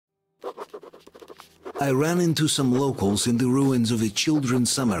I ran into some locals in the ruins of a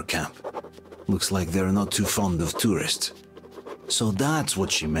children's summer camp. Looks like they're not too fond of tourists. So that's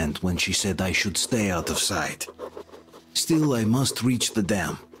what she meant when she said I should stay out of sight. Still, I must reach the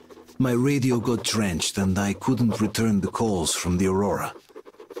dam. My radio got drenched and I couldn't return the calls from the Aurora.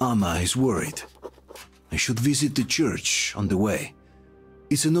 Anna is worried. I should visit the church on the way.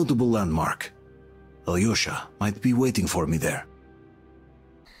 It's a notable landmark. Alyosha might be waiting for me there.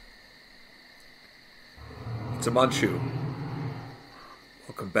 It's a Manchu.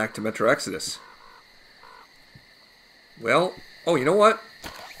 Welcome back to Metro Exodus. Well, oh, you know what?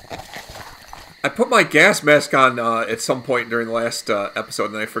 I put my gas mask on at some point during the last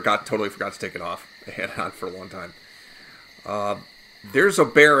episode, and then I totally forgot to take it off. I had it on for a long time. There's a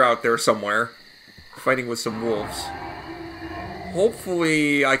bear out there somewhere, fighting with some wolves.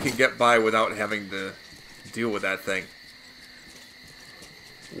 Hopefully I can get by without having to deal with that thing.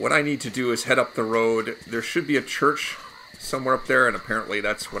 What I need to do is head up the road. There should be a church somewhere up there, and apparently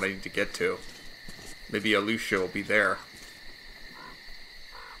that's what I need to get to. Maybe Alyosha will be there.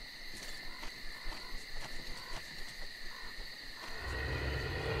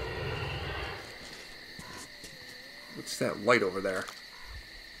 What's that light over there?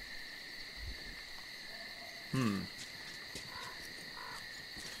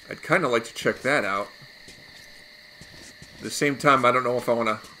 I'd kind of like to check that out. At the same time, I don't know if I want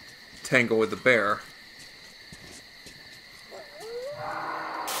to tangle with the bear.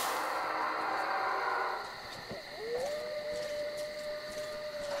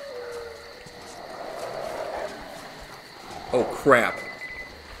 Oh, crap.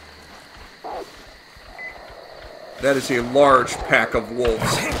 That is a large pack of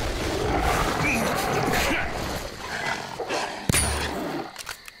wolves.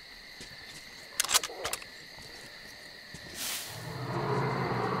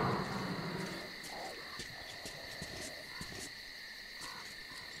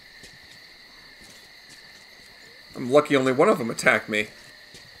 I'm lucky only one of them attacked me.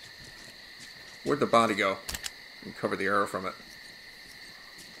 Where'd the body go? And cover the arrow from it.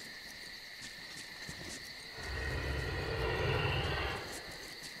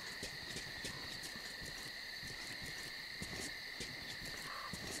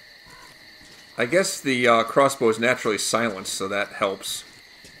 I guess the crossbow is naturally silenced, so that helps.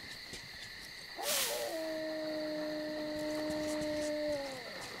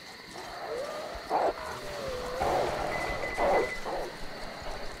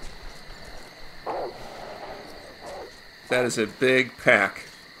 That is a big pack.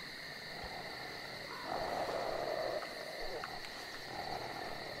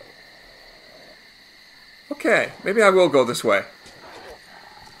 Okay, maybe I will go this way.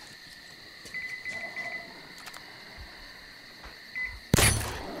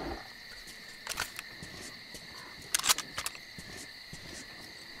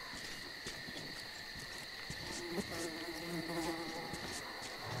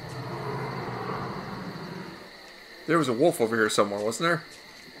 There was a wolf over here somewhere, wasn't there?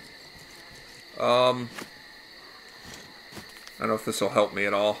 I don't know if this will help me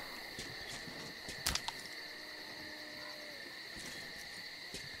at all.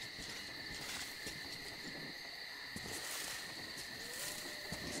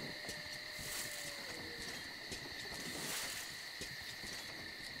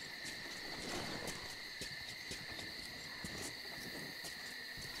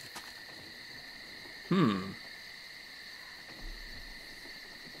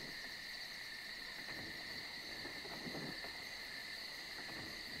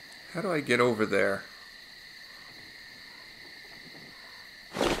 How do I get over there?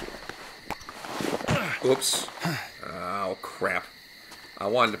 Oops. Oh, crap. I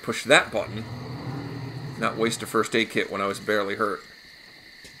wanted to push that button, not waste a first aid kit when I was barely hurt.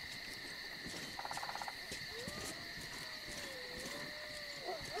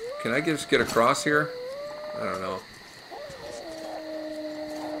 Can I just get across here? I don't know.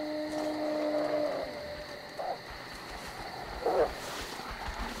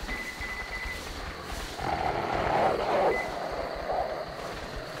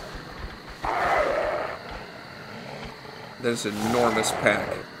 That's an enormous pack.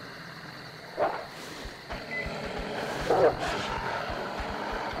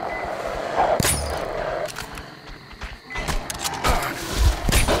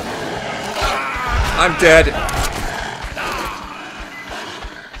 I'm dead.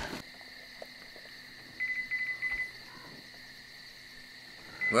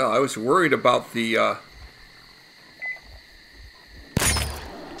 Well, I was worried about the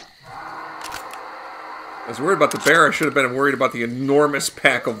I was worried about the bear. I should have been worried about the enormous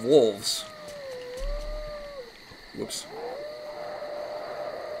pack of wolves. Whoops.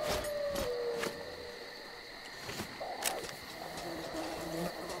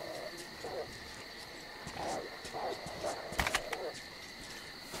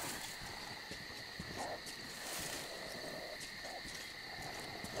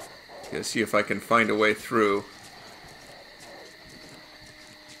 Let's see if I can find a way through.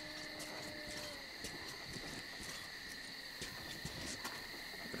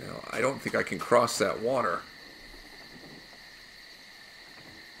 Now, I don't think I can cross that water.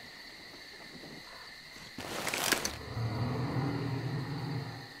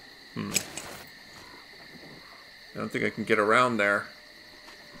 I don't think I can get around there.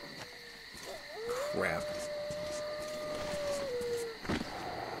 Crap.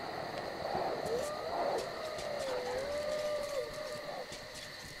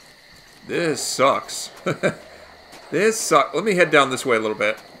 This sucks. This sucks. Let me head down this way a little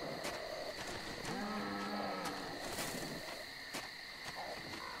bit.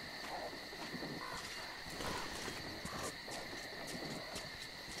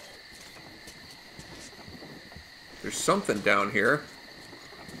 There's something down here.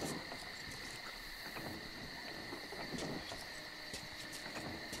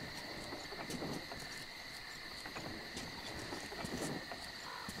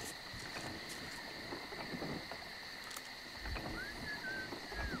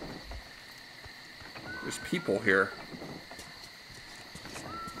 There's people here.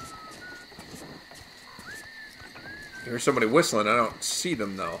 There's somebody whistling. I don't see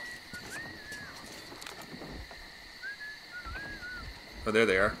them, though. Oh, there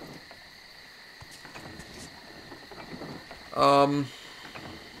they are.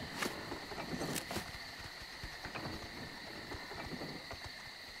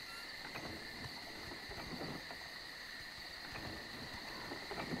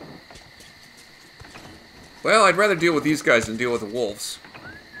 Well, I'd rather deal with these guys than deal with the wolves.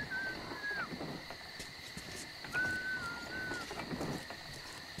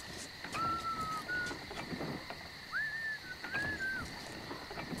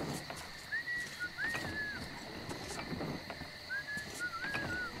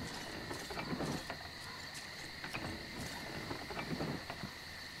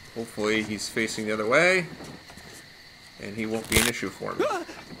 Hopefully he's facing the other way, and he won't be an issue for me.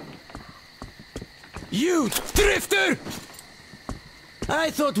 You drifter!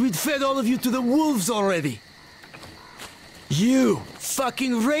 I thought we'd fed all of you to the wolves already. You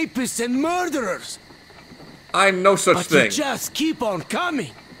fucking rapists and murderers! I'm no such but thing. You just keep on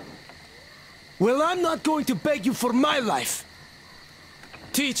coming. Well, I'm not going to beg you for my life.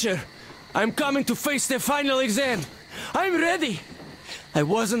 Teacher, I'm coming to face the final exam. I'm ready. I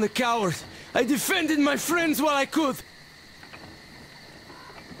wasn't a coward. I defended my friends while I could.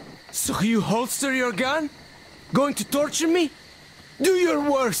 So you holster your gun? Going to torture me? Do your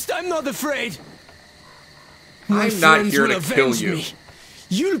worst. I'm not afraid. My I'm not friends here will to kill avenge you. me.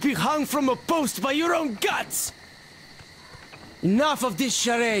 You'll be hung from a post by your own guts. Enough of this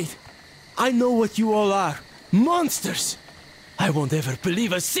charade. I know what you all are. Monsters. I won't ever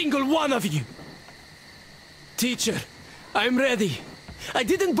believe a single one of you. Teacher, I'm ready. I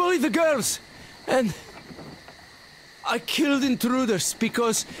didn't bully the girls. And I killed intruders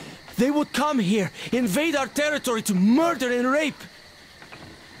because they would come here, invade our territory to murder and rape.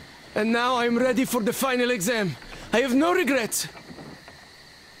 And now I'm ready for the final exam. I have no regrets.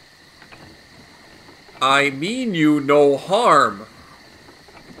 I mean you no harm.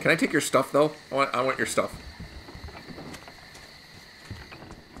 Can I take your stuff, though? I want your stuff.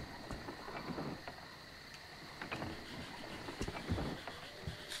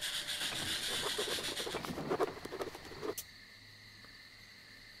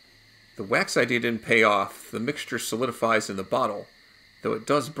 The wax idea didn't pay off. The mixture solidifies in the bottle, though it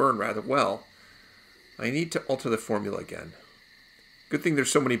does burn rather well. I need to alter the formula again. Good thing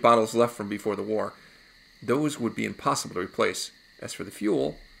there's so many bottles left from before the war. Those would be impossible to replace. As for the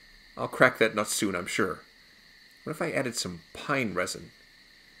fuel, I'll crack that nut soon, I'm sure. What if I added some pine resin?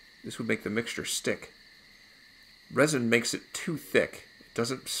 This would make the mixture stick. Resin makes it too thick. It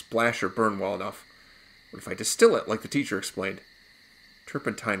doesn't splash or burn well enough. What if I distill it, like the teacher explained?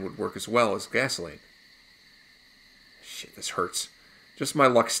 Turpentine would work as well as gasoline. Shit, this hurts. Just my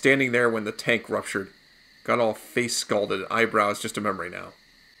luck standing there when the tank ruptured. Got all face scalded, eyebrows just a memory now.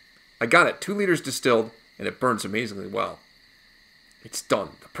 I got it, 2 liters distilled, and it burns amazingly well. It's done,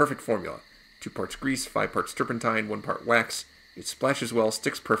 the perfect formula. 2 parts grease, 5 parts turpentine, 1 part wax. It splashes well,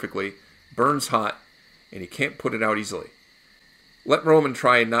 sticks perfectly, burns hot, and you can't put it out easily. Let Roman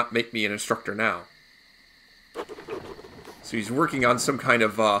try and not make me an instructor now. So he's working on some kind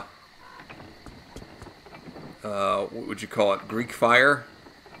of what would you call it? Greek fire?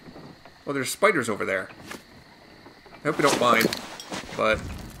 Oh, there's spiders over there. I hope you don't mind, but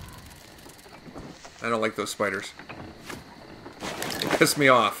I don't like those spiders. They piss me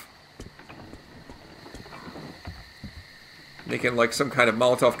off. Making like some kind of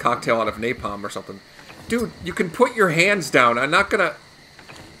Molotov cocktail out of napalm or something. Dude, you can put your hands down. I'm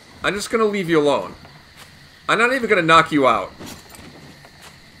just gonna leave you alone. I'm not even gonna knock you out.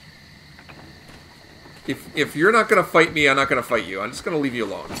 If you're not gonna fight me, I'm not gonna fight you. I'm just gonna leave you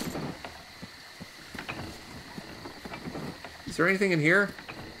alone. Is there anything in here?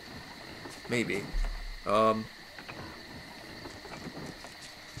 Maybe.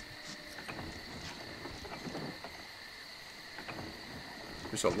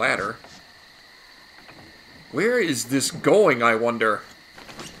 There's a ladder. Where is this going, I wonder?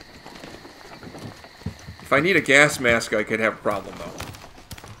 If I need a gas mask, I could have a problem, though.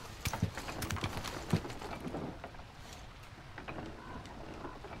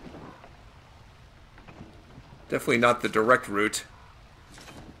 Definitely not the direct route.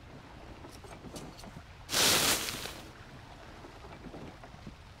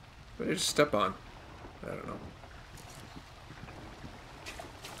 What did I just step on? I don't know.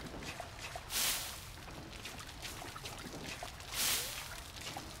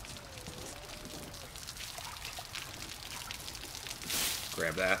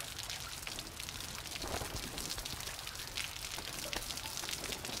 Grab that.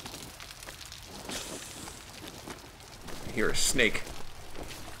 I hear a snake.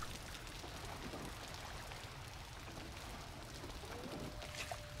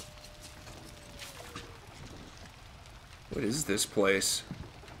 What is this place?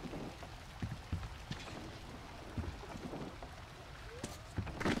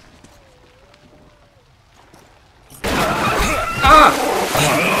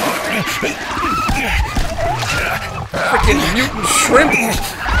 Freaking mutant shrimp!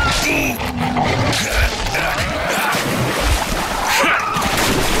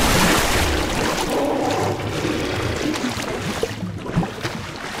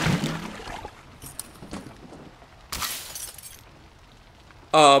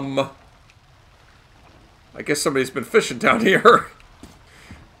 I guess somebody's been fishing down here.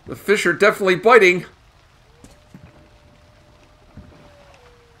 The fish are definitely biting.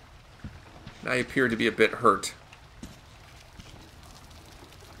 I appear to be a bit hurt.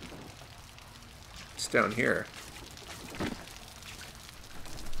 It's down here.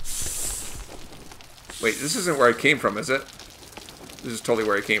 Wait, this isn't where I came from, is it? This is totally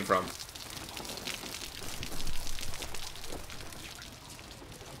where I came from.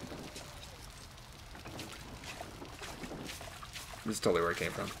 This is totally where I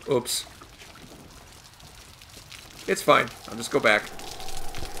came from. Oops. It's fine. I'll just go back.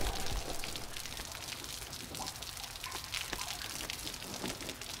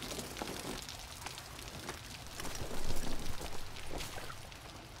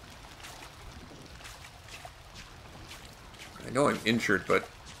 I know I'm injured, but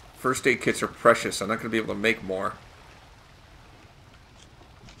first aid kits are precious. I'm not going to be able to make more.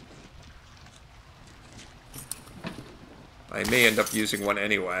 I may end up using one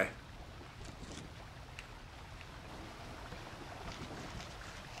anyway.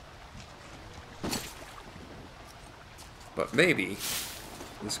 But maybe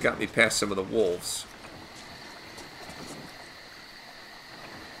this got me past some of the wolves.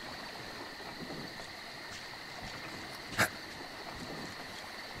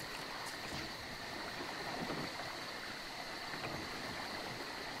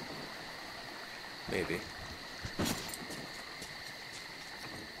 Maybe.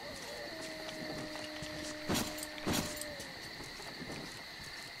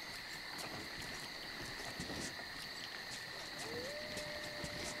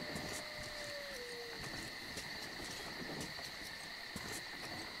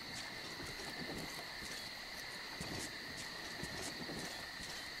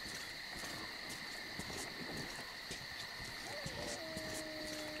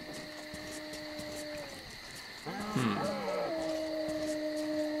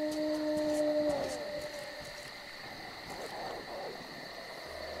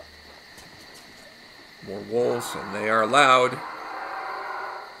 More wolves, and they are loud.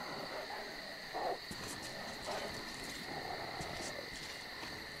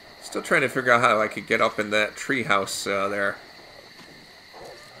 Still trying to figure out how I could get up in that treehouse there.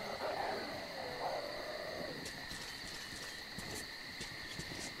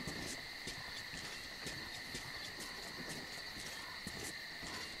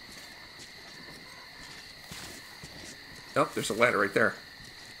 Oh, there's a ladder right there.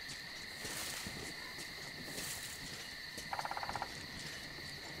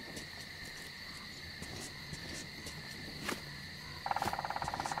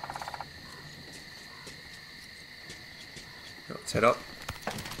 Let's head up.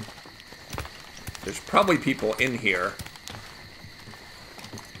 There's probably people in here.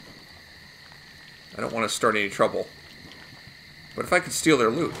 I don't want to start any trouble. But if I could steal their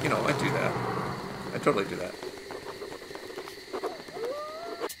loot, you know, I'd do that. I'd totally do that.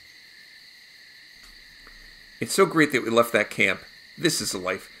 It's so great that we left that camp. This is the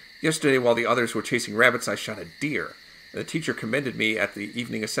life. Yesterday, while the others were chasing rabbits, I shot a deer. The teacher commended me at the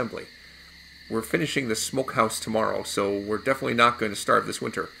evening assembly. We're finishing the smokehouse tomorrow, so we're definitely not going to starve this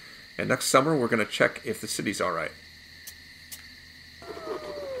winter. And next summer, we're going to check if the city's alright.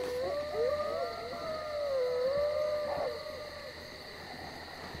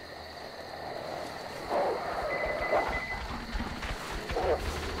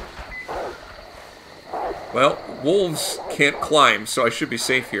 Well, wolves can't climb, so I should be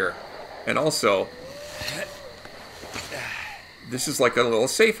safe here. And also, this is like a little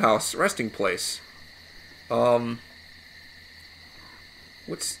safe house resting place. What's...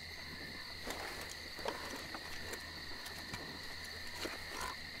 Let's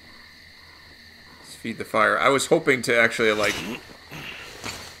feed the fire. I was hoping to actually, like...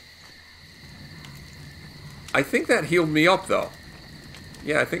 I think that healed me up, though.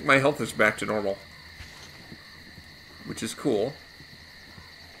 Yeah, I think my health is back to normal. Which is cool.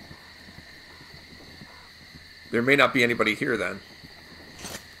 There may not be anybody here then.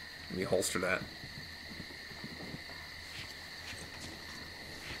 Let me holster that.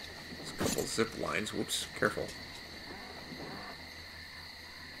 There's a couple zip lines. Whoops, careful.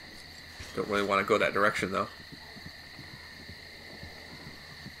 Don't really want to go that direction though.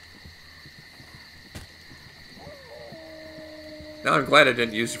 Now I'm glad I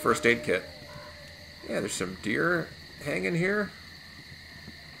didn't use the first aid kit. Yeah, there's some deer hanging here.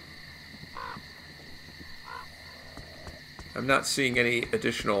 I'm not seeing any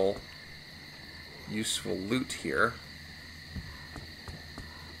additional useful loot here.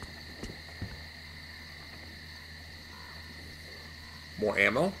 More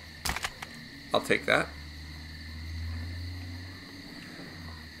ammo. I'll take that.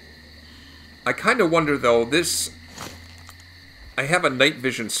 I kind of wonder though, I have a night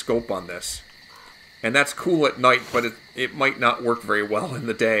vision scope on this. And that's cool at night, but it might not work very well in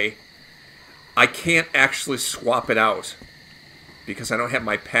the day. I can't actually swap it out because I don't have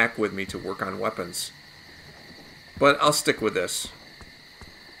my pack with me to work on weapons. But I'll stick with this.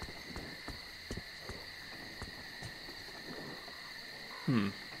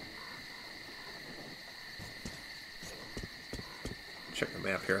 Check the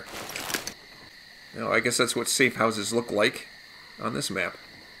map here. No, I guess that's what safe houses look like on this map.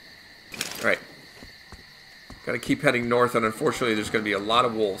 Alright. Gotta keep heading north, and unfortunately there's gonna be a lot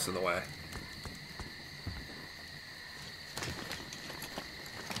of wolves in the way.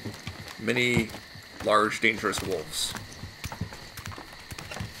 Many large, dangerous wolves.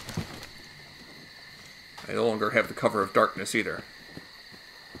 I no longer have the cover of darkness either.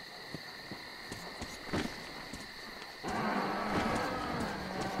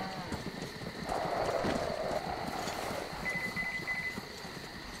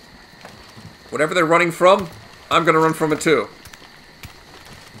 Whatever they're running from, I'm gonna run from it too.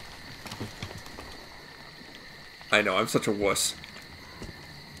 I know, I'm such a wuss.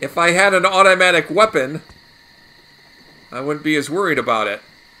 If I had an automatic weapon, I wouldn't be as worried about it.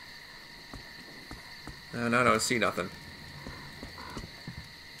 And I don't see nothing.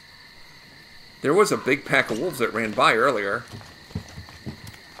 There was a big pack of wolves that ran by earlier.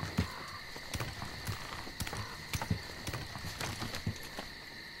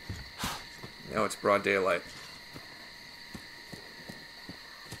 Now it's broad daylight.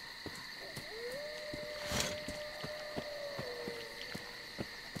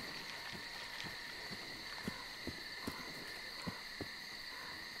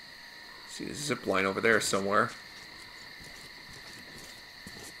 See a zip line over there somewhere.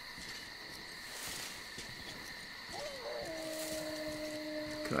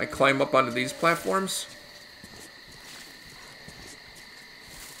 Can I climb up onto these platforms?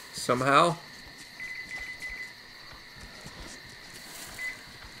 Somehow?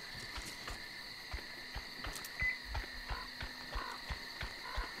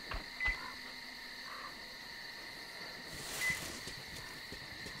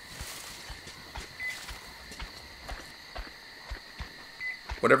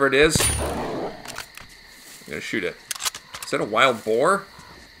 Whatever it is, I'm gonna shoot it. Is that a wild boar?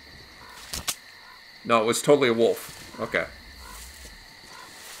 No, it was totally a wolf. Okay.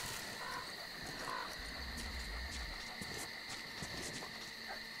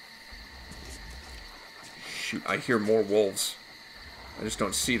 Shoot, I hear more wolves. I just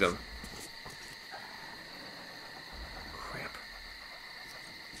don't see them. Crap.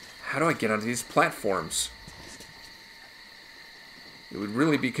 How do I get onto these platforms? It would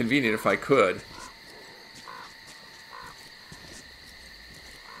really be convenient if I could.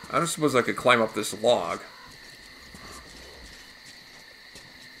 I don't suppose I could climb up this log.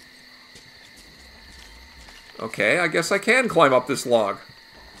 Okay, I guess I can climb up this log.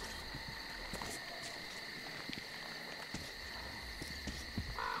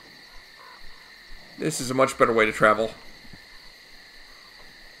 This is a much better way to travel.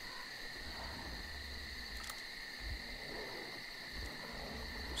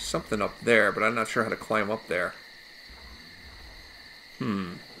 Something up there, but I'm not sure how to climb up there.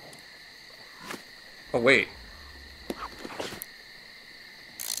 Oh, wait.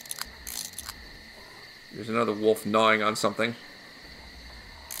 There's another wolf gnawing on something.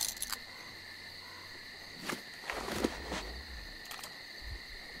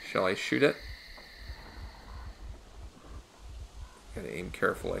 Shall I shoot it? Gotta aim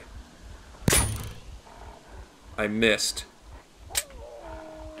carefully. I missed.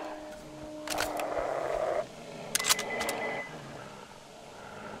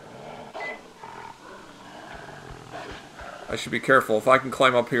 I should be careful. If I can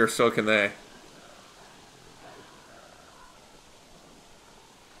climb up here, so can they.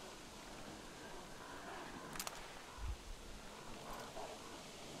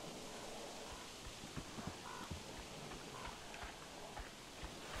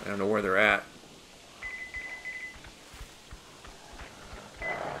 I don't know where they're at.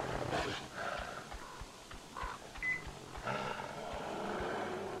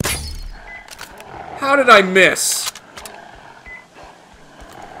 How did I miss?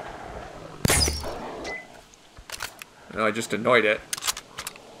 No, I just annoyed it.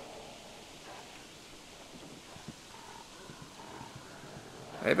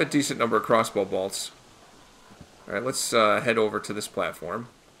 I have a decent number of crossbow bolts. Alright, let's head over to this platform.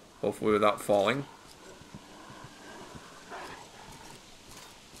 Hopefully without falling.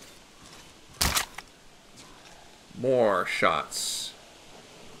 More shots.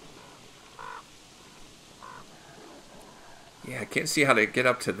 Yeah, I can't see how to get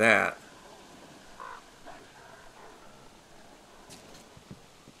up to that.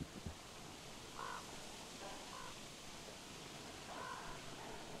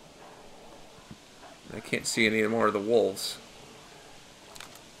 I can't see any more of the wolves.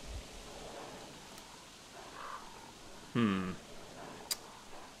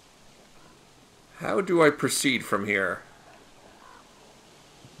 How do I proceed from here?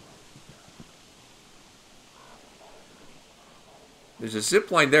 There's a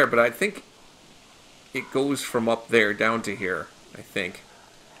zip line there, but I think it goes from up there down to here, I think.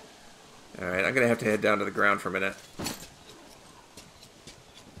 Alright, I'm going to have to head down to the ground for a minute.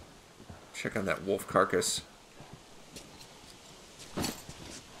 Check on that wolf carcass.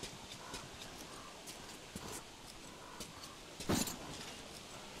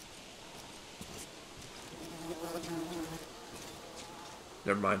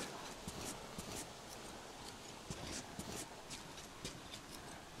 Never mind.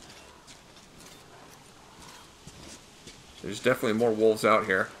 There's definitely more wolves out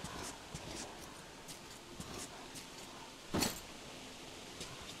here.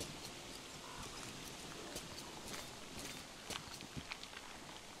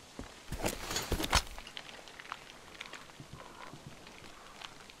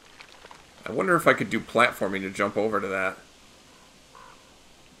 I wonder if I could do platforming to jump over to that.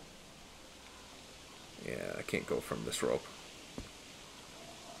 Yeah, I can't go from this rope.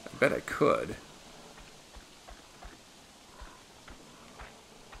 I bet I could.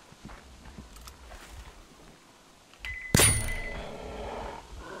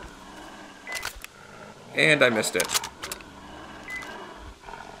 And I missed it.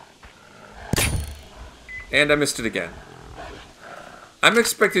 And I missed it again. I'm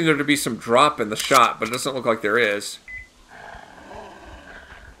expecting there to be some drop in the shot, but it doesn't look like there is.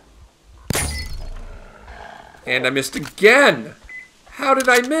 And I missed again! How did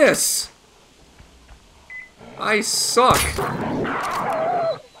I miss? I suck.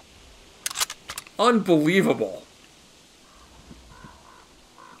 Unbelievable.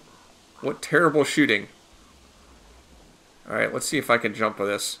 What terrible shooting. Alright, let's see if I can jump with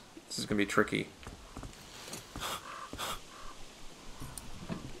this. This is going to be tricky.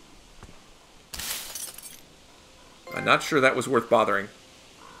 I'm not sure that was worth bothering.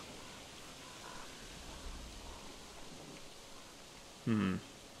 It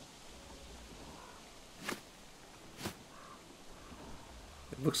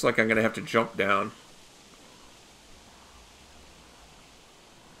looks like I'm going to have to jump down.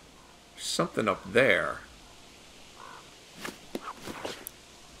 There's something up there.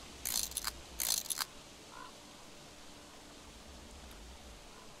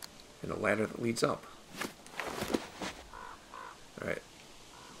 a ladder that leads up. Alright.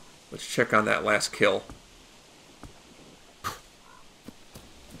 Let's check on that last kill.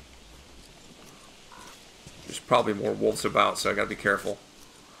 There's probably more wolves about, so I gotta be careful.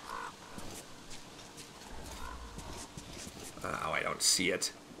 Oh, I don't see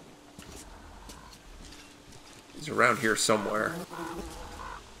it. He's around here somewhere.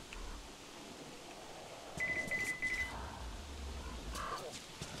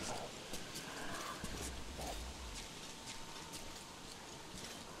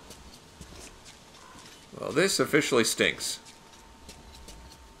 Well, this officially stinks.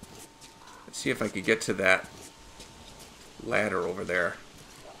 Let's see if I could get to that ladder over there.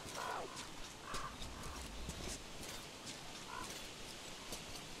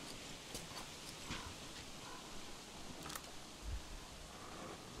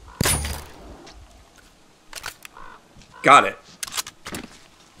 Got it.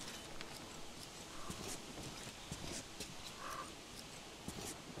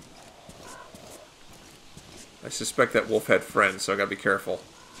 I suspect that wolf had friends, so I gotta be careful.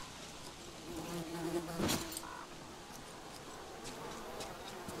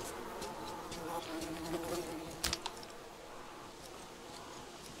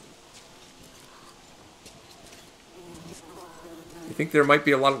 You think there might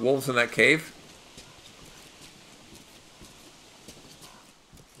be a lot of wolves in that cave?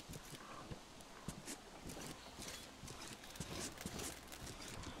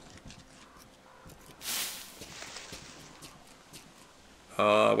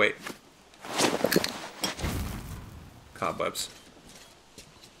 Wait. Cobwebs.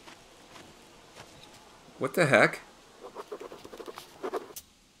 What the heck?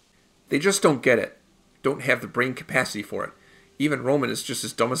 They just don't get it. Don't have the brain capacity for it. Even Roman is just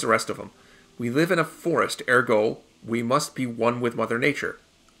as dumb as the rest of them. We live in a forest, ergo, we must be one with Mother Nature.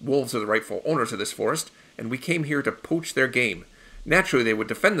 Wolves are the rightful owners of this forest, and we came here to poach their game. Naturally, they would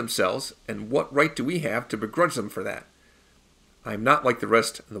defend themselves, and what right do we have to begrudge them for that? I am not like the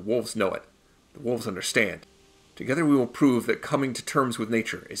rest, and the wolves know it. The wolves understand. Together we will prove that coming to terms with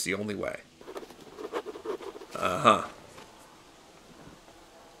nature is the only way. Uh-huh.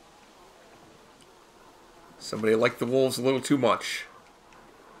 Somebody liked the wolves a little too much.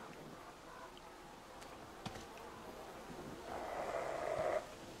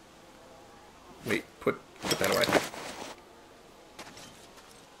 Wait, put that away.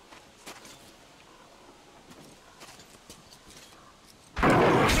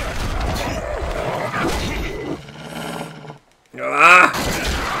 Ah!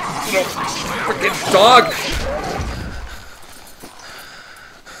 No, freaking dog!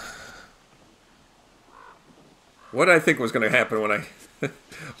 What did I think was going to happen when I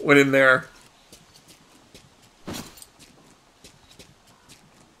went in there?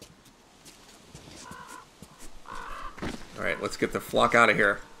 Alright, let's get the flock out of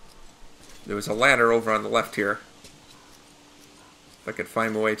here. There was a ladder over on the left here. If I could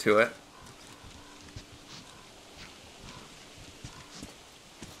find my way to it.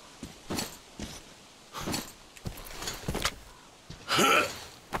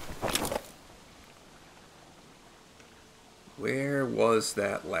 Where was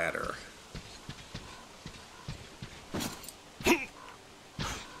that ladder?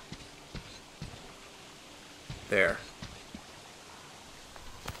 There.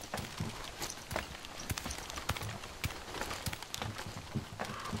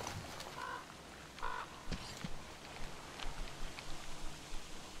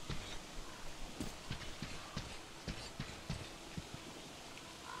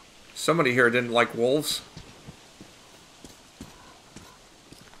 Somebody here didn't like wolves.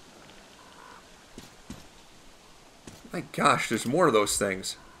 My gosh, there's more of those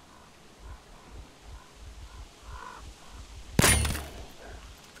things.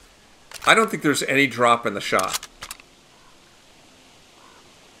 I don't think there's any drop in the shot.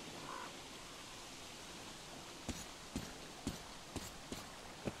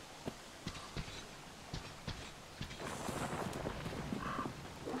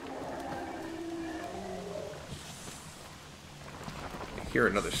 I hear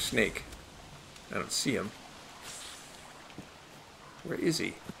another snake. I don't see him. Where is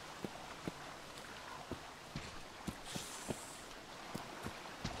he?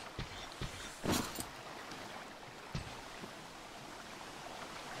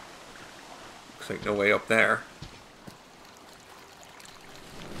 Looks like no way up there.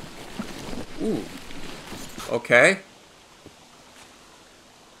 Ooh. Okay.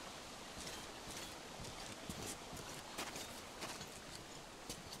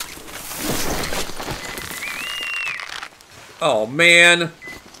 Oh, man.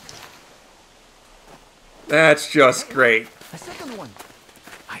 That's just great. The second one.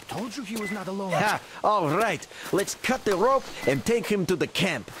 I told you he was not alone. Yeah, all right. Let's cut the rope and take him to the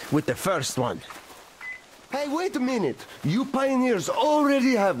camp with the first one. Hey, wait a minute. You pioneers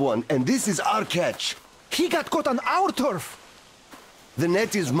already have one, and this is our catch. He got caught on our turf. The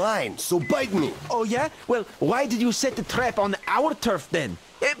net is mine, so bite me. Oh, yeah? Well, why did you set the trap on our turf then?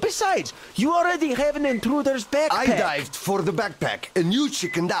 Besides, you already have an intruder's backpack. I dived for the backpack, and you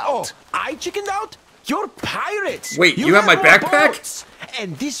chickened out. Oh, I chickened out? You're pirates! Wait, you have my more backpack? boats.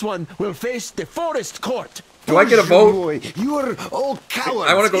 And this one will face the forest court. Do I get a vote? Boy, you are all cowards.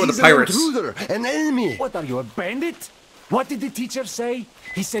 I wanna go with the He's pirates. An intruder, an enemy. What are you, a bandit? What did the teacher say?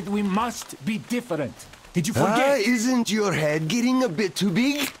 He said we must be different. Did you forget? Isn't your head getting a bit too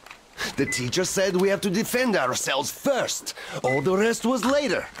big? The teacher said we have to defend ourselves first. All the rest was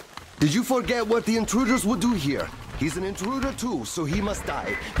later. Did you forget what the intruders would do here? He's an intruder too, so he must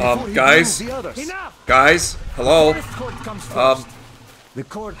die. before he guys? kills the others. Enough! Guys, hello. Forest court comes first. The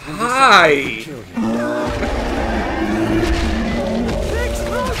court will Hi. decide to kill him.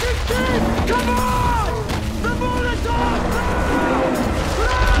 Explosive kid! Come on! The Molotov!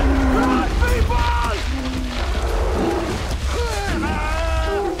 Run! Run, people!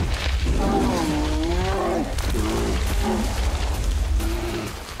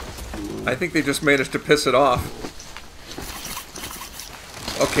 I think they just managed to piss it off.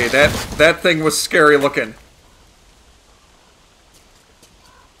 Okay, that thing was scary looking.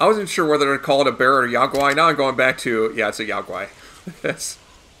 I wasn't sure whether to call it a bear or a yaguai. Now I'm going back to, yeah, it's a yaguai. That's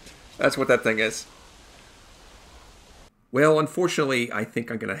what that thing is. Well, unfortunately, I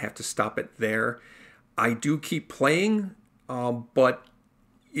think I'm going to have to stop it there. I do keep playing, but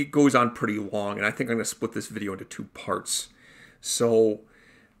it goes on pretty long, and I think I'm going to split this video into 2 parts. So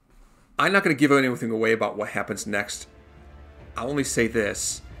I'm not going to give anything away about what happens next. I'll only say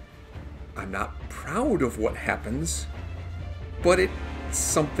this. I'm not proud of what happens, but it's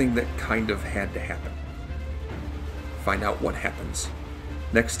something that kind of had to happen. Find out what happens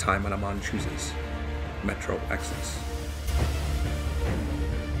next time on Amon Chooses Metro Exodus.